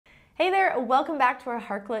Hey there, welcome back to our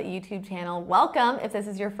Harkla YouTube channel. Welcome. If this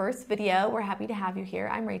is your first video, we're happy to have you here.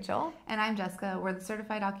 I'm Rachel. And I'm Jessica. We're the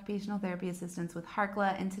Certified Occupational Therapy Assistants with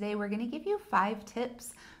Harkla, and today we're going to give you 5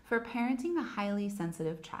 tips for parenting a highly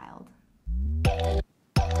sensitive child. I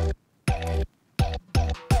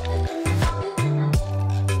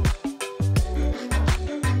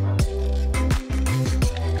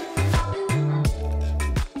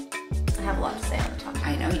have a lot to say on the topic.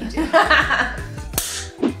 I know you do.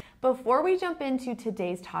 Before we jump into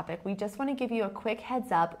today's topic, we just want to give you a quick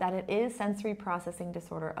heads up that it is Sensory Processing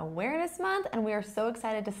Disorder Awareness Month, and we are so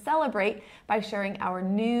excited to celebrate by sharing our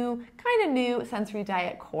new sensory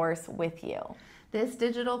diet course with you. This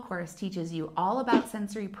digital course teaches you all about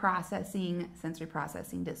sensory processing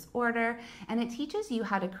disorder, and it teaches you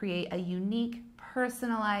how to create a unique,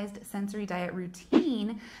 personalized sensory diet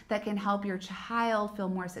routine that can help your child feel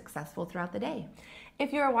more successful throughout the day.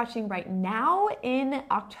 If you are watching right now in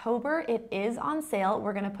October, it is on sale.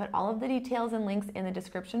 We're going to put all of the details and links in the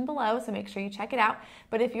description below, so make sure you check it out.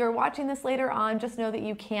 But if you're watching this later on, just know that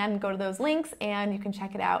you can go to those links and you can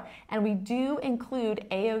check it out. And we do include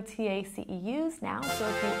AOTA CEUs now, so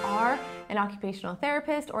if you are an occupational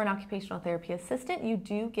therapist or an occupational therapy assistant, you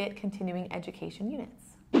do get continuing education units.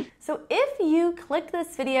 So if you clicked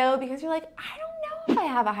this video because you're like, I don't know if I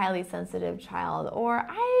have a highly sensitive child, or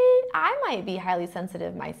I might be highly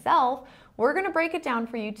sensitive myself, we're going to break it down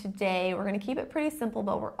for you today. We're going to keep it pretty simple,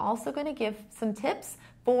 but we're also going to give some tips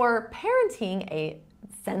for parenting a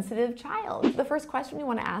sensitive child. The first question we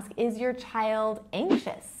want to ask is your child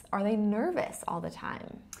anxious? Are they nervous all the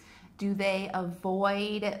time? Do they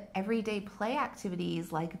avoid everyday play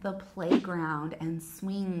activities like the playground and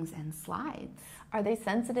swings and slides? Are they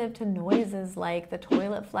sensitive to noises like the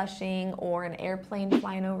toilet flushing or an airplane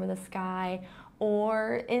flying over the sky,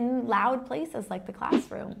 or in loud places like the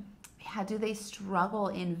classroom? Yeah, do they struggle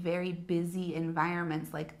in very busy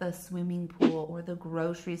environments like the swimming pool or the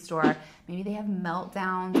grocery store? Maybe they have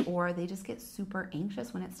meltdowns, or they just get super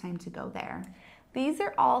anxious when it's time to go there. These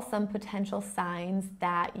are all some potential signs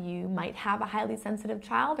that you might have a highly sensitive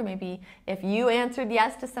child, or maybe if you answered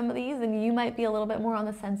yes to some of these, then you might be a little bit more on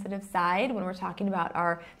the sensitive side when we're talking about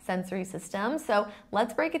our sensory system. So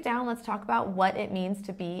let's break it down. Let's talk about what it means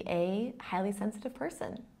to be a highly sensitive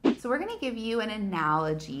person. So we're going to give you an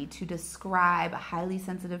analogy to describe a highly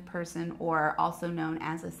sensitive person, or also known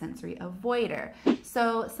as a sensory avoider.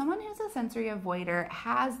 So someone who's a sensory avoider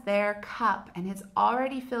has their cup and it's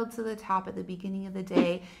already filled to the top at the beginning of the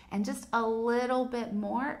day, and just a little bit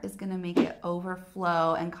more is going to make it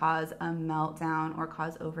overflow and cause a meltdown or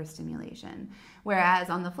cause overstimulation. Whereas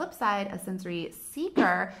on the flip side, a sensory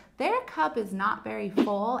seeker, their cup is not very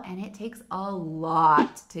full and it takes a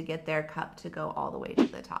lot to get their cup to go all the way to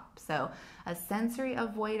the top. So a sensory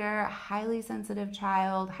avoider, highly sensitive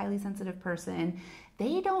child, highly sensitive person,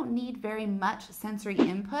 they don't need very much sensory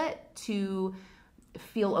input to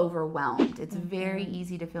feel overwhelmed. It's very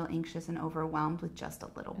easy to feel anxious and overwhelmed with just a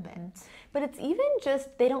little bit. But it's even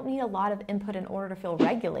just, they don't need a lot of input in order to feel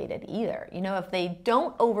regulated either. You know, if they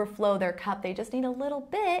don't overflow their cup, they just need a little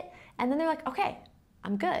bit, and then they're like, okay,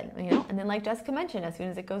 I'm good, you know? And then like Jessica mentioned, as soon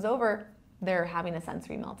as it goes over, they're having a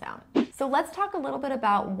sensory meltdown. So let's talk a little bit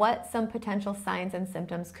about what some potential signs and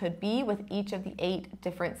symptoms could be with each of the 8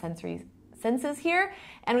 different sensory senses here,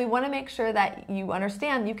 and we want to make sure that you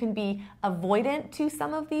understand you can be avoidant to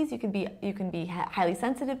some of these, you can be highly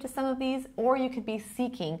sensitive to some of these, or you could be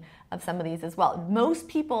seeking of some of these as well. Most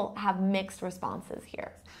people have mixed responses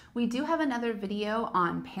here. We do have another video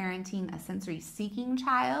on parenting a sensory seeking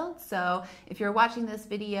child. So if you're watching this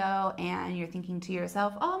video and you're thinking to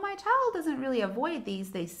yourself, oh, my child doesn't really avoid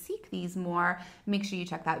these, they seek these more, make sure you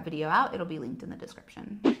check that video out. It'll be linked in the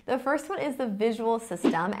description. The first one is the visual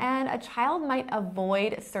system, and a child might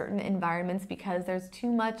avoid certain environments because there's too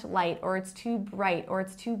much light, or it's too bright, or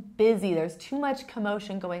it's too busy, there's too much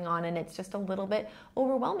commotion going on, and it's just a little bit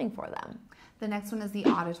overwhelming for them. The next one is the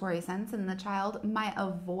auditory sense, and the child might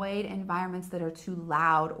avoid environments that are too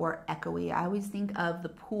loud or echoey. I always think of the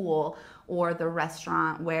pool or the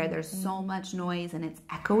restaurant where there's so much noise and it's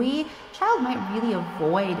echoey. Child might really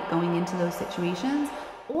avoid going into those situations.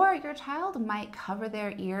 Or your child might cover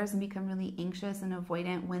their ears and become really anxious and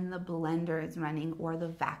avoidant when the blender is running or the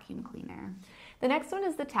vacuum cleaner. The next one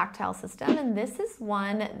is the tactile system, and this is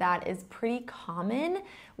one that is pretty common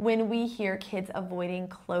when we hear kids avoiding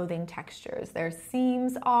clothing textures. Their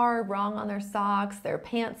seams are wrong on their socks, their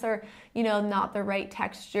pants are, not the right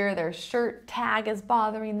texture, their shirt tag is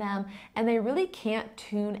bothering them, and they really can't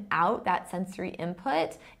tune out that sensory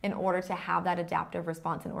input in order to have that adaptive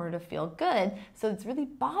response, in order to feel good. So it's really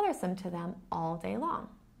bothersome to them all day long.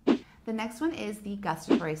 The next one is the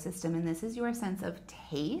gustatory system, and this is your sense of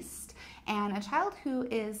taste. And a child who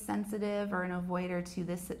is sensitive or an avoider to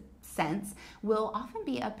this sense will often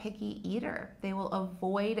be a picky eater. They will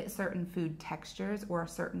avoid certain food textures or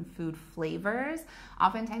certain food flavors.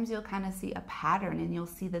 Oftentimes you'll kind of see a pattern and you'll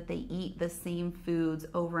see that they eat the same foods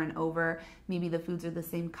over and over. Maybe the foods are the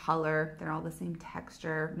same color, they're all the same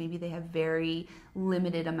texture. Maybe they have very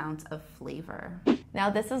limited amounts of flavor. Now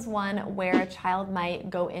this is one where a child might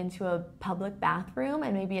go into a public bathroom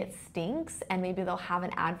and maybe it stinks and maybe they'll have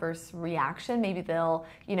an adverse reaction. Maybe they'll,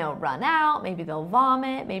 run out, maybe they'll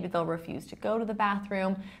vomit, maybe they'll refuse to go to the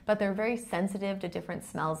bathroom, but they're very sensitive to different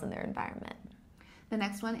smells in their environment. The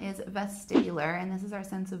next one is vestibular, and this is our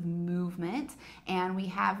sense of movement. And we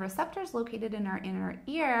have receptors located in our inner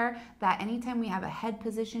ear that anytime we have a head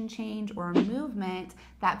position change or movement,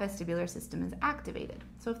 that vestibular system is activated.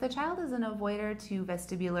 So if the child is an avoider to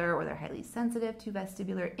vestibular or they're highly sensitive to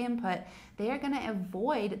vestibular input, they are going to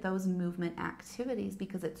avoid those movement activities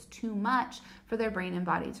because it's too much for their brain and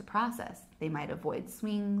body to process. They might avoid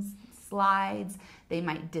swings, slides, they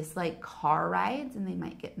might dislike car rides, and they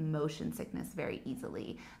might get motion sickness very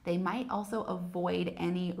easily. They might also avoid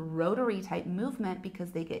any rotary type movement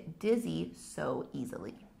because they get dizzy so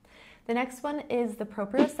easily. The next one is the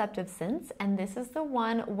proprioceptive sense, and this is the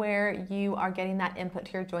one where you are getting that input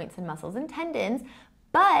to your joints and muscles and tendons,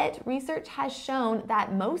 but research has shown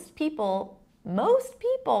that most people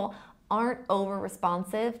aren't over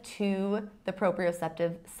responsive to the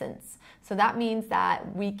proprioceptive sense. So that means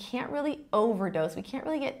that we can't really overdose, we can't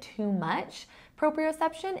really get too much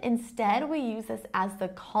proprioception. Instead, we use this as the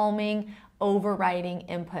calming, overriding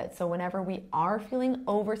input. So whenever we are feeling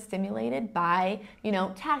overstimulated by,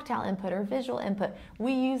 tactile input or visual input,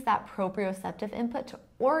 we use that proprioceptive input to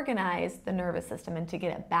organize the nervous system and to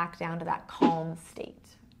get it back down to that calm state.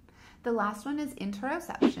 The last one is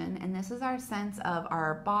interoception, and this is our sense of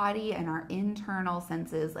our body and our internal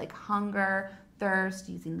senses like hunger, thirst,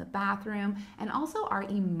 using the bathroom, and also our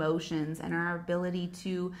emotions and our ability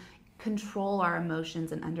to control our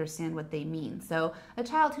emotions and understand what they mean. So a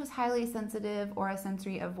child who's highly sensitive or a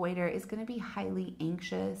sensory avoider is going to be highly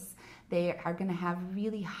anxious. They are going to have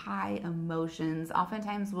really high emotions.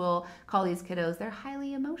 Oftentimes we'll call these kiddos, they're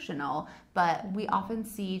highly emotional, but we often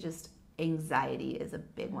see just anxiety is a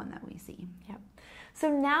big one that we see. Yep. So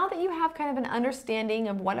now that you have kind of an understanding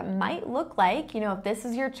of what it might look like, if this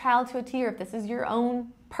is your child to a T or if this is your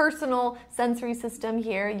own personal sensory system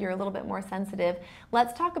here, you're a little bit more sensitive,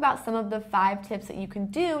 let's talk about some of the 5 tips that you can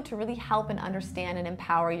do to really help and understand and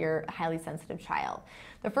empower your highly sensitive child.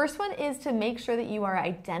 The first one is to make sure that you are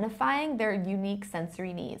identifying their unique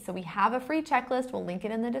sensory needs. So we have a free checklist, we'll link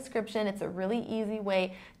it in the description. It's a really easy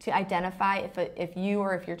way to identify if you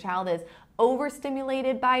or if your child is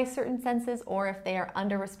overstimulated by certain senses or if they are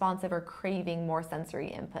under-responsive or craving more sensory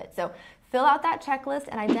input. So fill out that checklist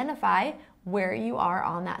and identify where you are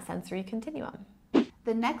on that sensory continuum.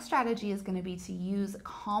 The next strategy is going to be to use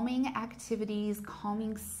calming activities,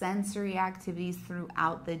 calming sensory activities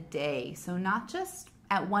throughout the day. So not just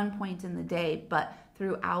at one point in the day, but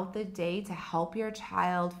throughout the day to help your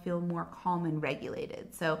child feel more calm and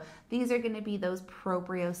regulated. So these are going to be those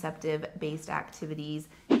proprioceptive based activities,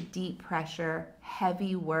 deep pressure,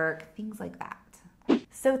 heavy work, things like that.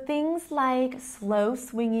 So things like slow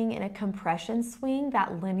swinging in a compression swing,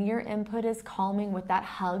 that linear input is calming with that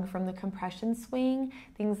hug from the compression swing.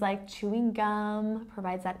 Things like chewing gum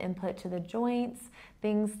provides that input to the joints.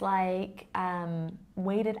 Things like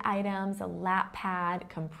weighted items, a lap pad,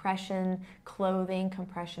 compression clothing,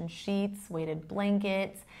 compression sheets, weighted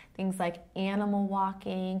blankets. Things like animal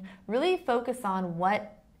walking. Really focus on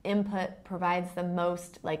what input provides the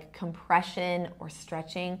most compression or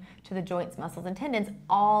stretching to the joints, muscles, and tendons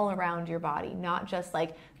all around your body, not just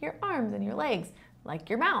like your arms and your legs, like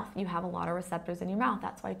your mouth. You have a lot of receptors in your mouth.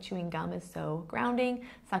 That's why chewing gum is so grounding.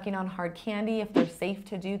 Sucking on hard candy, if they're safe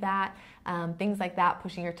to do that. Things like that,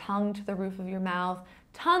 pushing your tongue to the roof of your mouth.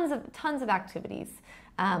 Tons of activities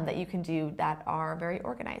that you can do that are very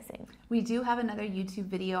organizing. We do have another YouTube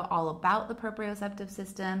video all about the proprioceptive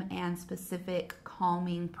system and specific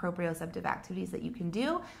calming proprioceptive activities that you can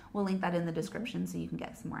do. We'll link that in the description so you can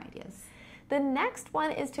get some more ideas. The next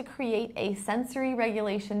one is to create a sensory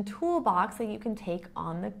regulation toolbox that you can take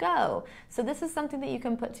on the go. So this is something that you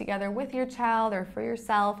can put together with your child or for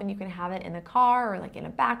yourself, and you can have it in a car or in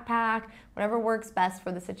a backpack, whatever works best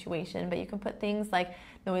for the situation. But you can put things like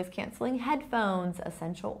noise-canceling headphones,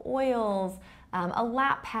 essential oils, a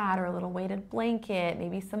lap pad or a little weighted blanket,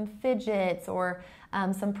 maybe some fidgets or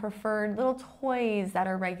some preferred little toys that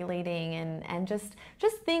are regulating, and just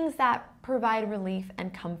things that provide relief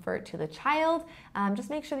and comfort to the child. Just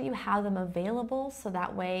make sure that you have them available so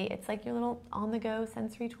that way it's like your little on-the-go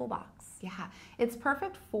sensory toolbox. Yeah, it's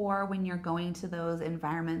perfect for when you're going to those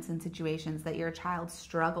environments and situations that your child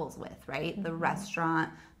struggles with, right? Mm-hmm. The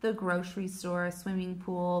restaurant, the grocery store, swimming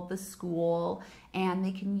pool, the school, and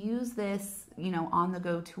they can use this,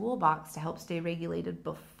 on-the-go toolbox to help stay regulated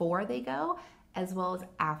before they go, as well as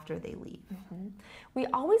after they leave. Mm-hmm. We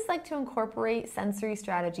always like to incorporate sensory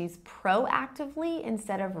strategies proactively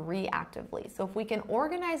instead of reactively. So if we can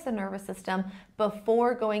organize the nervous system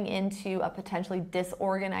before going into a potentially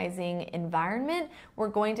disorganizing environment, we're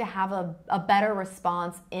going to have a better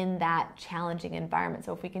response in that challenging environment.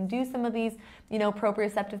 So if we can do some of these,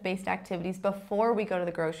 proprioceptive based activities before we go to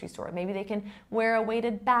the grocery store, maybe they can wear a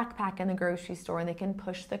weighted backpack in the grocery store and they can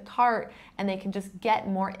push the cart and they can just get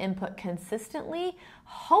more input consistently.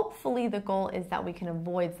 Hopefully the goal is that we can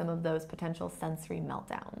avoid some of those potential sensory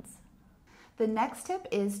meltdowns. The next tip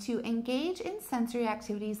is to engage in sensory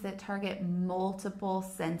activities that target multiple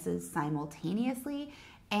senses simultaneously,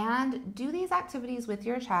 and do these activities with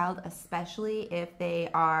your child, especially if they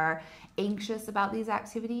are anxious about these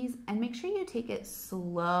activities, and make sure you take it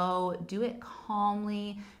slow, do it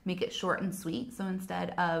calmly, make it short and sweet. So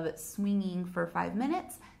instead of swinging for 5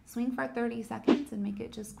 minutes, swing for 30 seconds and make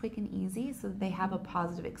it just quick and easy so that they have a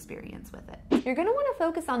positive experience with it. You're going to want to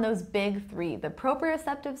focus on those big three: the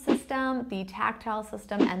proprioceptive system, the tactile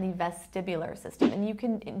system, and the vestibular system. And you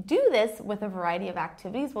can do this with a variety of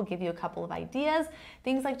activities. We'll give you a couple of ideas.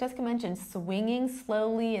 Things like Jessica mentioned, swinging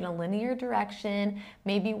slowly in a linear direction,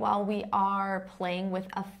 maybe while we are playing with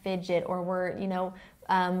a fidget, or we're,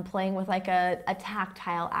 playing with like a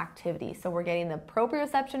tactile activity. So we're getting the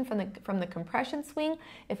proprioception from the compression swing.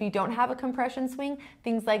 If you don't have a compression swing,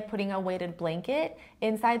 things like putting a weighted blanket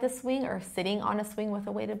inside the swing or sitting on a swing with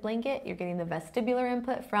a weighted blanket, you're getting the vestibular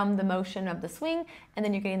input from the motion of the swing, and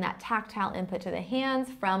then you're getting that tactile input to the hands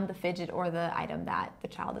from the fidget or the item that the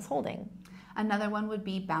child is holding. Another one would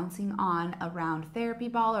be bouncing on a round therapy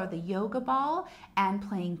ball or the yoga ball and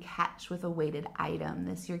playing catch with a weighted item.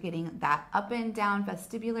 This, you're getting that up and down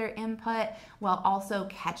vestibular input while also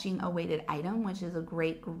catching a weighted item, which is a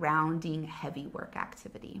great grounding heavy work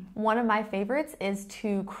activity. One of my favorites is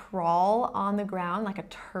to crawl on the ground like a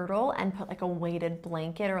turtle and put like a weighted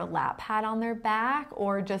blanket or a lap pad on their back,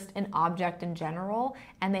 or just an object in general,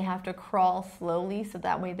 and they have to crawl slowly so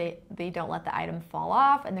that way they don't let the item fall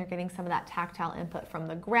off, and they're getting some of that tactile input from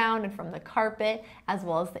the ground and from the carpet, as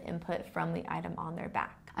well as the input from the item on their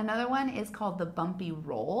back. Another one is called the bumpy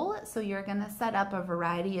roll. So you're going to set up a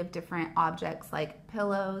variety of different objects like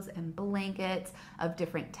pillows and blankets of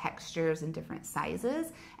different textures and different sizes,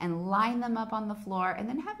 and line them up on the floor, and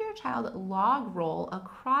then have your child log roll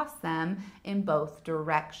across them in both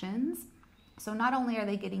directions. So not only are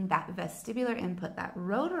they getting that vestibular input, that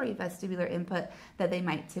rotary vestibular input that they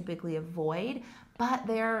might typically avoid, but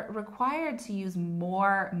they're required to use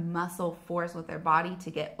more muscle force with their body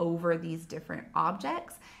to get over these different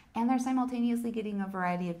objects. And they're simultaneously getting a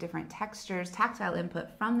variety of different textures, tactile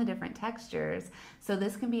input from the different textures. So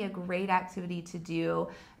this can be a great activity to do,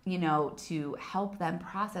 to help them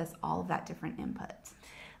process all of that different input.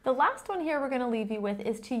 The last one here we're going to leave you with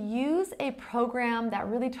is to use a program that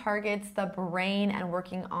really targets the brain and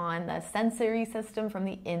working on the sensory system from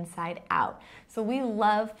the inside out. So we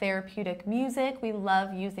love therapeutic music. We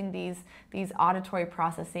love using these auditory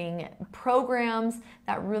processing programs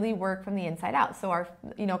that really work from the inside out. So our,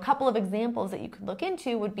 a couple of examples that you could look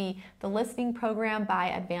into would be the listening program by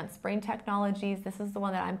Advanced Brain Technologies. This is the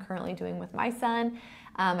one that I'm currently doing with my son.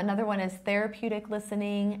 Another one is therapeutic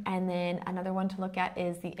listening, and then another one to look at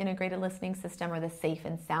is the integrated listening system, or the Safe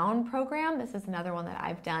and Sound program. This is another one that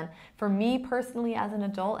I've done for me personally as an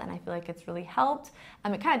adult, and I feel like it's really helped.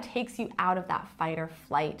 It kind of takes you out of that fight or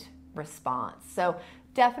flight response. So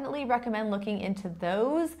definitely recommend looking into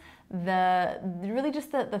those.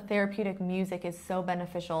 The therapeutic music is so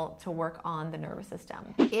beneficial to work on the nervous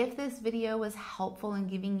system. If this video was helpful in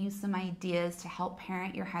giving you some ideas to help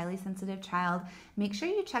parent your highly sensitive child, make sure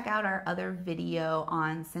you check out our other video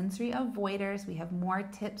on sensory avoiders. We have more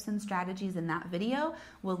tips and strategies in that video.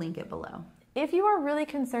 We'll link it below. If you are really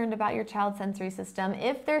concerned about your child's sensory system,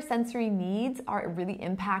 if their sensory needs are really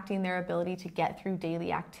impacting their ability to get through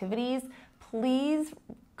daily activities, please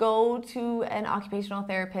go to an occupational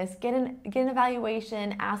therapist, get an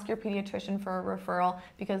evaluation, ask your pediatrician for a referral,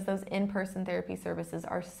 because those in-person therapy services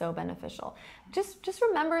are so beneficial. Just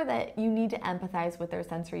remember that you need to empathize with their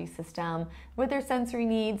sensory system, with their sensory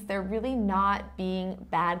needs. They're really not being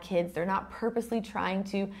bad kids. They're not purposely trying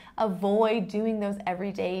to avoid doing those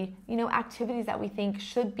everyday, activities that we think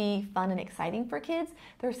should be fun and exciting for kids.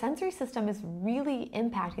 Their sensory system is really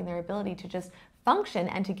impacting their ability to just function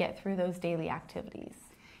and to get through those daily activities.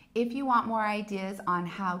 If you want more ideas on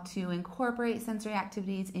how to incorporate sensory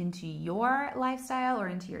activities into your lifestyle or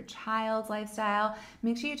into your child's lifestyle,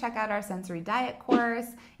 make sure you check out our sensory diet course.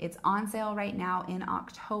 It's on sale right now in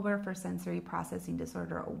October for Sensory Processing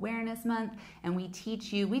Disorder Awareness Month. And we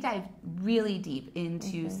dive really deep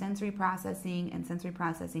into sensory processing and sensory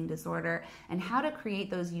processing disorder and how to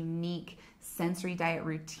create those unique sensory diet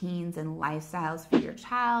routines and lifestyles for your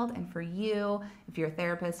child and for you. If you're a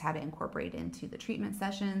therapist, how to incorporate into the treatment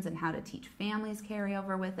sessions and how to teach families carry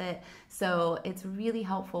over with it. So it's really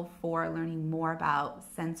helpful for learning more about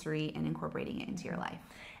sensory and incorporating it into your life.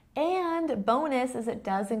 And bonus is it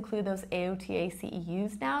does include those AOTA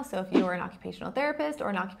CEUs now. So if you are an occupational therapist or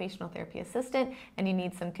an occupational therapy assistant and you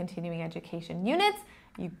need some continuing education units,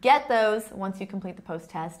 you get those once you complete the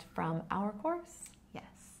post-test from our course.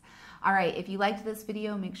 All right, if you liked this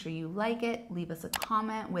video, make sure you like it, leave us a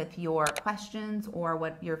comment with your questions or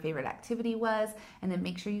what your favorite activity was, and then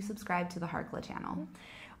make sure you subscribe to the Harkla channel.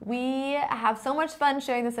 We have so much fun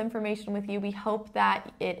sharing this information with you. We hope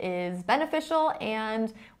that it is beneficial,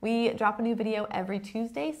 and we drop a new video every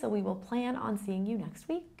Tuesday, so we will plan on seeing you next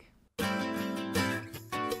week.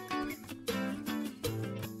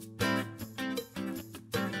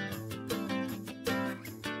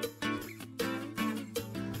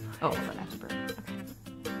 Oh, I have to burp.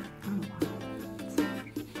 Okay.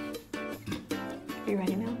 Are you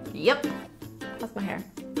ready now? Yep. How's my hair?